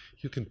can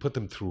put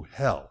them through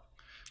hell.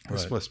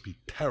 This must be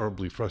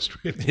terribly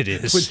frustrating. It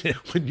is.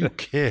 when you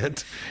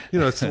can't.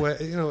 You know, it's the way,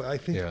 you know, I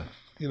think,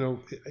 you know,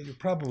 you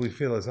probably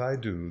feel as I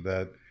do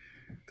that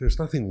there's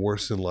nothing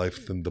worse in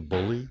life than the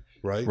bully,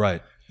 right?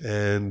 Right.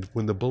 And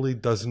when the bully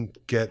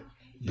doesn't get,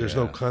 there's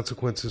no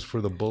consequences for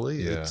the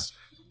bully, it's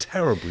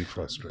terribly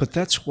frustrating. But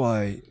that's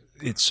why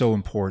it's so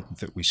important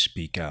that we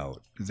speak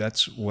out.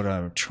 That's what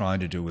I'm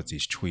trying to do with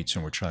these tweets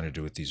and we're trying to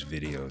do with these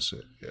videos.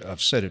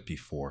 I've said it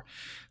before.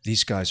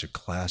 These guys are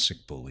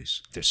classic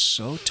bullies. They're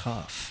so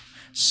tough.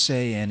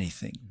 Say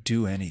anything,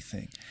 do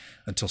anything,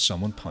 until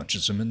someone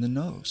punches them in the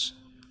nose.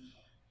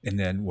 And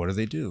then what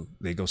do?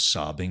 They go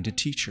sobbing to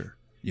teacher,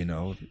 you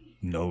know,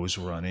 nose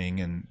running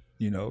and,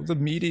 you know, the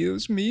media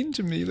was mean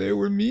to me. They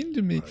were mean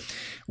to me. Right.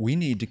 We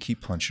need to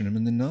keep punching them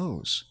in the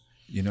nose.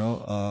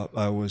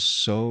 I was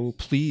so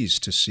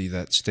pleased to see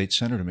that State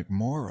Senator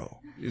McMorrow.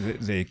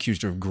 They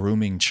accused her of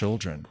grooming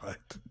children,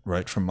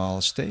 right from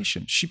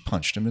molestation. She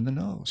punched him in the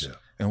nose. Yeah.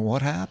 And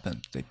what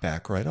happened? They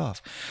back right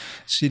off.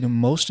 See, to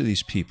most of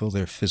these people,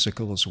 they're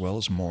physical as well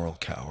as moral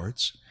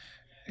cowards.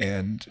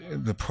 And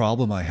the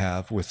problem I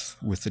have with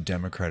the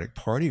Democratic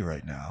Party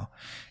right now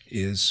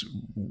is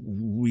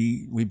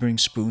we bring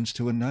spoons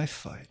to a knife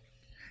fight.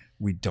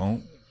 We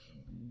don't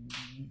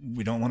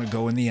want to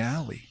go in the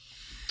alley,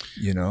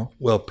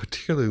 Well,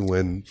 particularly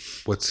when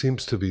what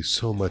seems to be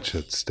so much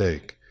at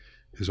stake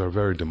is our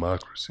very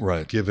democracy.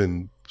 Right.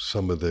 Given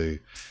some of the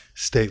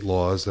state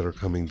laws that are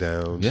coming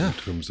down in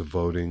terms of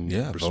voting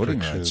restrictions voting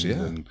rights,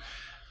 and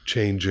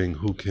changing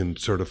who can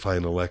certify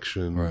an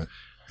election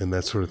and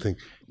that sort of thing.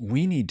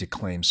 We need to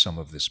claim some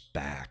of this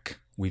back.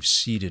 We've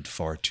ceded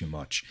far too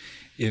much.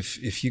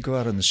 If you go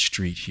out on the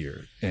street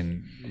here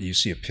and you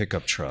see a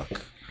pickup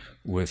truck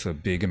with a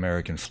big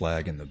American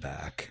flag in the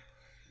back,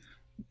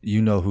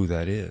 you know who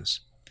that is.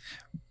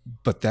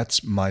 But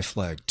that's my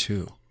flag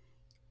too,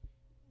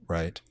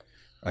 right?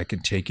 I can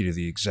take you to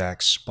the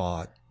exact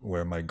spot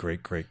where my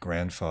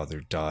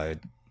great-great-grandfather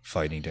died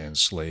fighting to end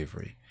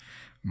slavery.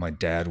 My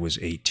dad was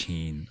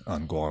 18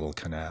 on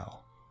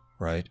Guadalcanal,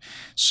 right?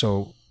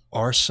 So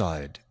our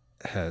side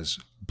has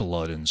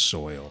blood and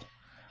soil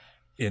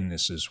in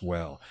this as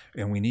well.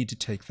 And we need to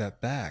take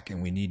that back,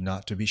 and we need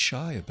not to be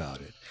shy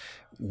about it.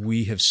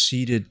 We have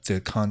ceded the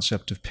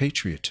concept of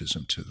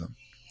patriotism to them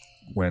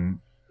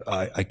when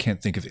I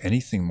can't think of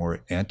anything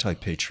more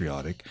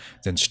anti-patriotic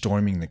than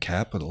storming the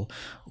Capitol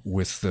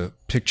with the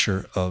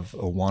picture of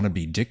a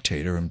wannabe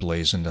dictator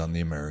emblazoned on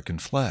the American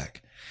flag.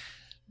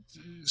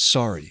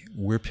 Sorry,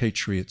 we're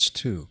patriots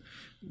too.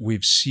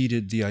 We've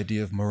ceded the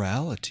idea of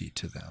morality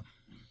to them,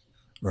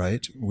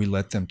 right? We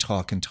let them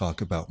talk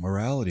about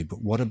morality,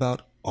 but what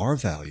about our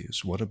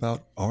values? What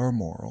about our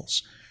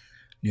morals?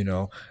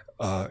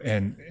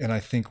 And I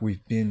think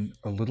we've been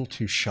a little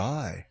too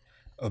shy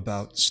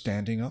about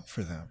standing up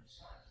for them,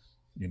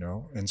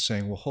 and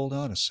saying, well, hold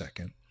on a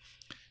second.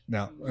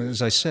 Now,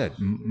 as I said,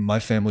 my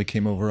family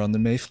came over on the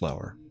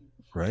Mayflower,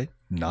 right?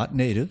 Not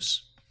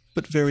natives,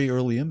 but very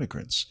early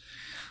immigrants.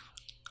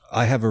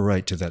 I have a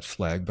right to that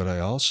flag, but I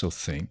also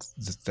think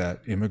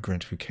that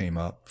immigrant who came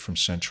up from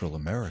Central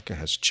America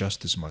has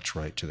just as much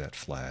right to that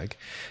flag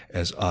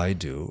as I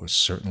do.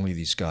 Certainly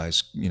these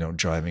guys,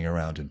 driving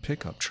around in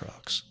pickup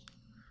trucks,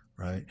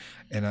 right?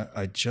 And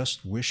I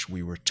just wish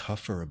we were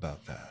tougher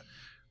about that.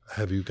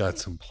 Have you got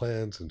some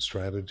plans and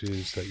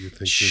strategies that you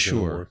think you're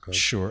going to work on?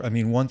 Sure. I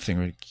mean, one thing,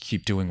 we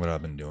keep doing what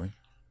I've been doing.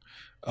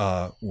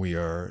 We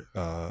are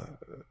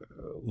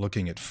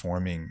looking at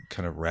forming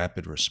kind of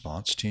rapid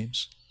response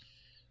teams.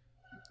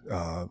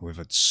 We've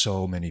had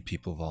so many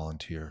people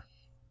volunteer,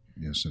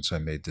 since I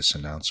made this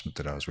announcement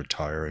that I was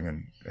retiring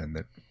and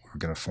that we're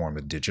going to form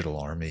a digital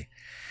army.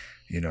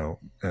 And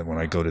when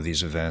I go to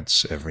these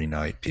events every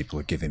night, people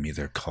are giving me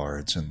their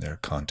cards and their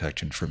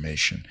contact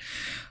information.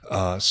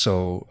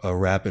 So a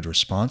rapid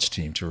response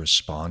team to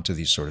respond to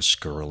these sort of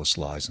scurrilous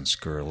lies and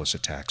scurrilous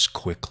attacks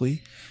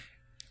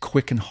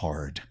quick and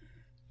hard,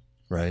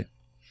 right?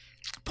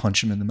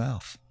 Punch them in the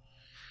mouth.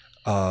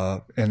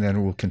 And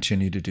then we'll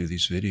continue to do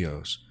these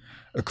videos.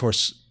 Of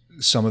course,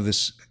 some of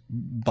this,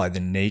 by the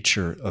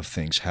nature of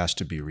things, has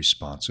to be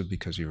responsive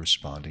because you're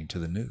responding to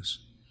the news.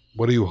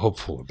 What are you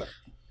hopeful about?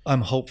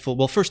 I'm hopeful.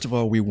 Well, first of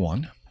all, we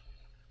won.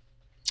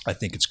 I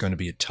think it's going to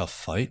be a tough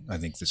fight. I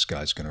think this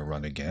guy's going to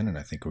run again, and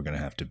I think we're going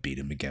to have to beat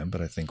him again, but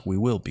I think we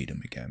will beat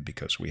him again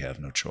because we have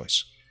no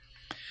choice.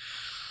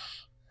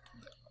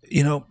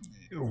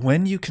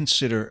 When you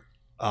consider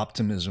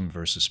optimism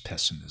versus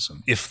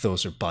pessimism, if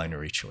those are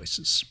binary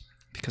choices,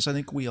 because I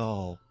think we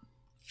all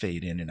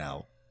fade in and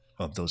out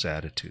of those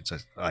attitudes.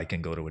 I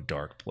can go to a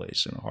dark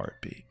place in a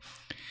heartbeat.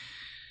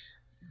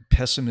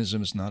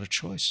 Pessimism is not a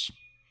choice.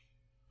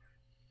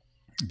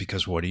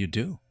 Because what do you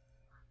do?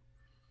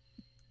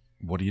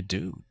 What do you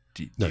do?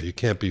 You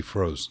can't be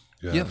frozen.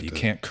 You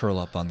can't curl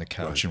up on the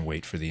couch and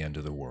wait for the end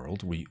of the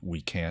world.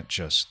 We can't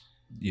just,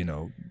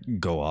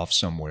 go off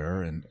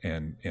somewhere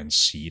and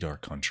cede our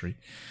country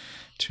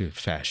to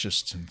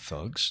fascists and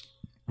thugs,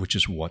 which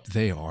is what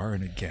they are.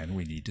 And again,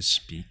 we need to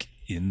speak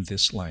in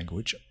this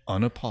language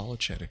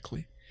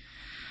unapologetically.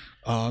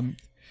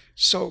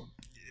 So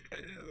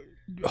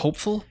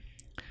hopeful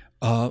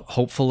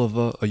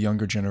of a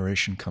younger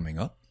generation coming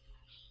up.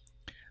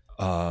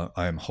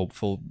 I am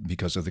hopeful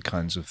because of the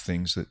kinds of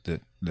things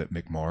that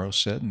McMorrow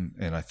said,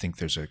 and I think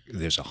there's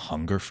a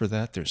hunger for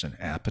that. There's an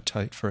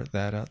appetite for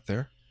that out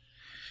there,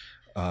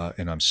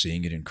 and I'm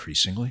seeing it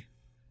increasingly,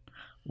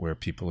 where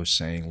people are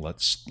saying,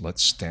 "Let's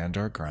stand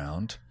our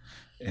ground,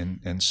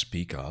 and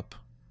speak up,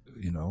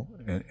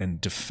 and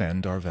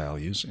defend our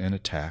values and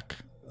attack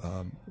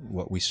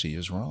what we see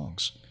as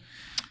wrongs."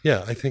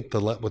 Yeah, I think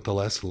what the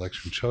last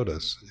election showed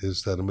us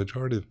is that a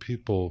majority of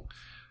people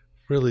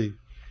really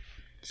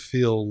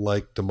feel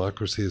like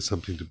democracy is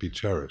something to be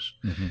cherished.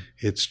 Mm-hmm.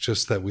 It's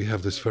just that we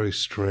have this very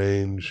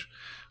strange,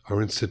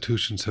 our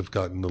institutions have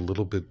gotten a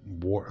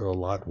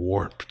lot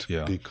warped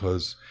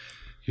because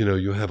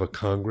you have a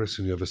Congress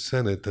and you have a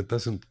Senate that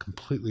doesn't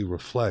completely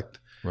reflect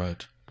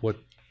Right. what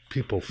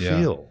people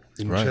feel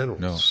in Right. general.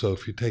 No. So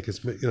if you take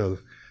the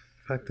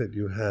fact that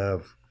you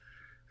have,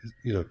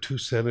 two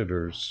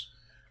senators,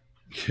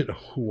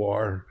 who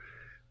are,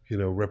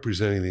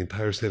 representing the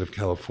entire state of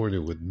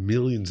California with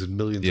millions and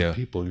millions of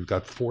people. You've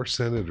got 4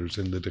 senators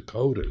in the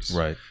Dakotas.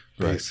 Right.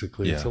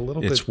 Basically, Yeah. it's a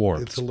little It's bit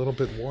warped. It's a little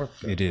bit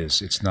warped. It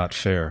is. It's not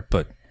fair,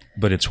 but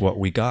it's what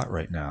we got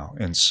right now.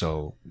 And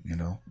so,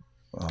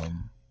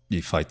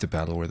 you fight the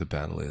battle where the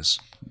battle is.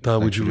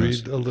 Don, would you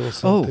read a little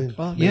something? Oh,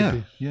 well,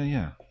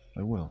 yeah.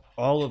 I will.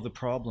 All of the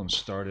problems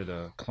started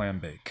a clam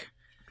bake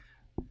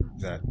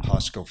that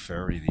Pasco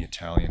Ferry, the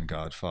Italian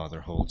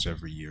godfather, holds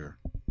every year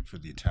for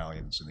the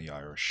Italians and the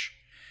Irish.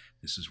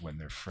 This is when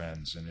they're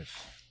friends. And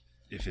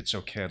if it's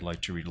okay, I'd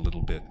like to read a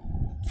little bit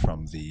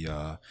from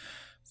the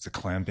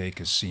clam bake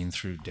is seen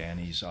through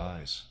Danny's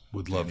eyes.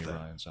 Would love Danny that.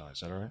 Ryan's eyes. Is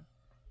that all right?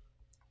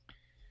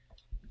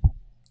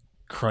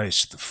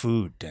 Christ, the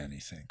food, Danny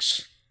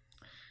thinks.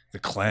 The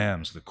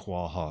clams, the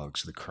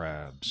quahogs, the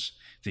crabs,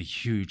 the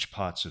huge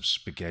pots of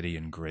spaghetti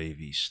and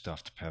gravy,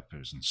 stuffed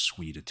peppers, and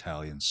sweet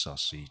Italian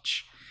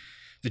sausage.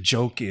 The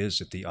joke is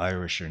that the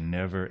Irish are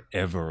never,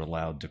 ever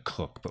allowed to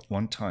cook, but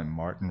one time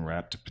Martin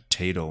wrapped a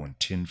potato in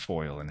tin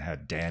foil and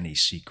had Danny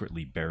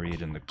secretly bury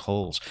it in the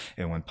coals,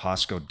 and when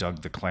Pasco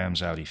dug the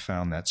clams out, he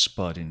found that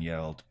spud and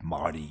yelled,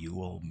 "Marty,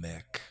 you old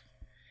Mick."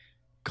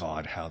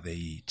 God, how they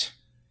eat.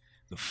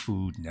 The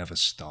food never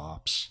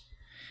stops.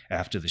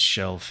 After the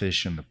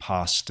shellfish and the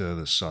pasta,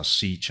 the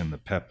sausage and the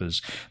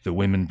peppers, the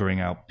women bring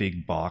out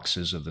big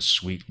boxes of the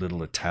sweet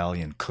little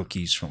Italian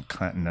cookies from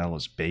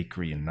Cantanella's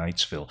bakery in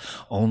Knightsville.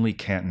 Only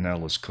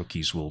Cantanella's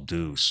cookies will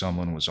do.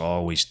 Someone was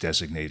always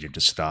designated to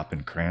stop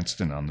in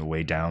Cranston on the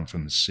way down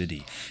from the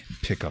city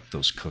and pick up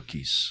those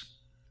cookies.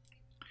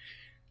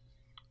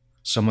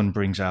 Someone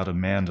brings out a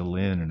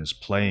mandolin and is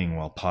playing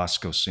while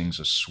Pasco sings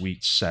a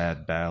sweet,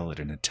 sad ballad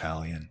in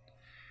Italian.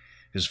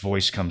 His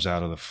voice comes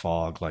out of the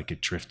fog like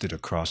it drifted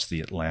across the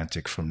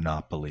Atlantic from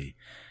Napoli,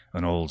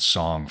 an old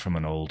song from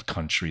an old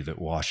country that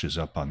washes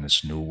up on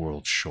this new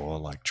world shore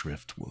like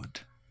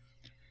driftwood.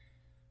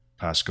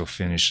 Pasco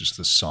finishes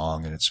the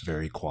song and it's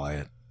very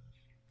quiet.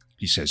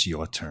 He says,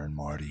 "Your turn,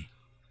 Marty."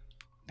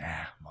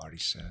 "Nah," Marty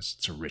says,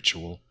 "it's a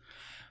ritual."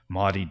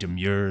 Marty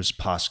demurs,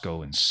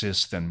 Pasco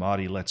insists, then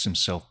Marty lets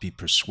himself be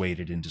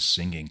persuaded into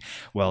singing.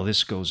 While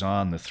this goes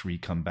on, the 3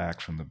 come back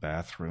from the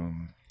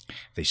bathroom.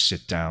 They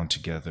sit down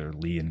together.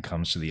 Leon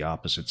comes to the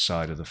opposite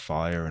side of the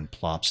fire and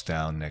plops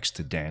down next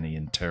to Danny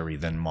and Terry.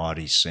 Then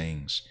Marty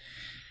sings,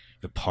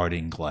 the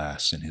parting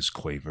glass in his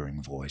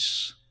quavering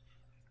voice.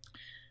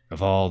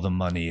 "Of all the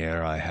money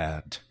e'er I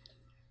had,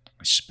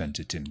 I spent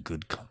it in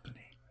good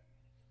company.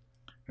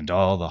 And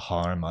all the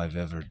harm I've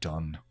ever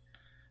done,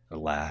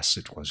 alas,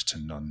 it was to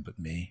none but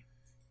me.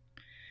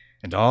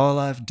 And all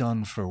I've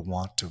done for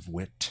want of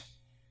wit,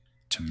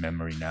 to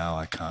memory now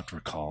I can't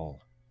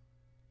recall.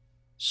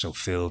 So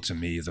fill to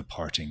me the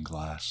parting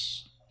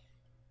glass.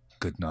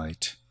 Good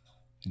night,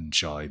 and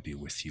joy be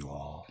with you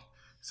all."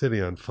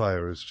 City on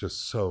Fire is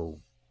just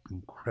so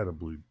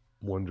incredibly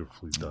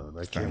wonderfully done.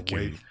 I can't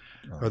wait.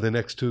 Are the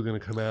next 2 going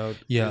to come out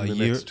in the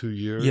next 2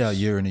 years? Yeah, a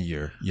year and a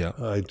year. Yeah.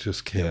 I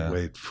just can't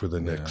wait for the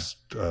next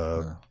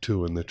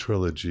 2 in the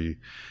trilogy.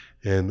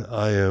 And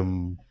I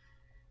am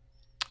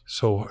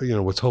so,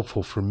 what's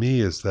hopeful for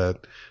me is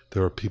that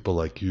there are people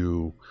like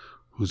you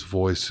whose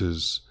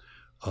voices,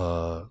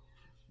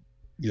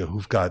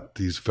 who've got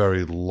these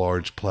very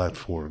large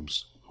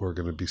platforms who are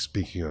going to be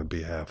speaking on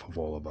behalf of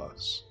all of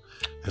us.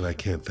 And I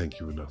can't thank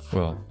you enough.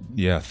 Well,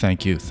 yeah,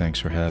 thank you. Thanks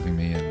for having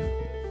me.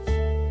 And